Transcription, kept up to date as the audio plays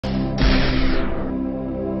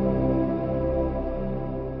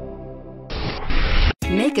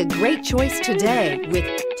Make a great choice today with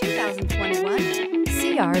 2021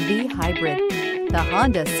 CR-V Hybrid. The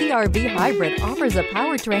Honda CR-V Hybrid offers a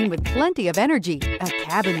powertrain with plenty of energy, a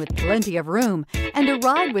cabin with plenty of room, and a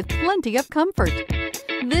ride with plenty of comfort.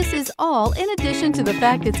 This is all in addition to the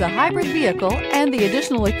fact it's a hybrid vehicle and the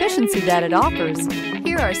additional efficiency that it offers.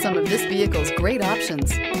 Here are some of this vehicle's great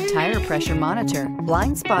options: tire pressure monitor,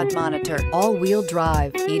 blind spot monitor, all-wheel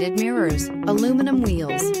drive, heated mirrors, aluminum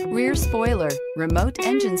wheels, rear spoiler, remote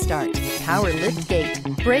engine start, power lift gate,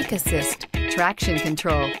 brake assist, traction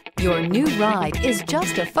control. Your new ride is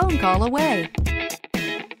just a phone call away.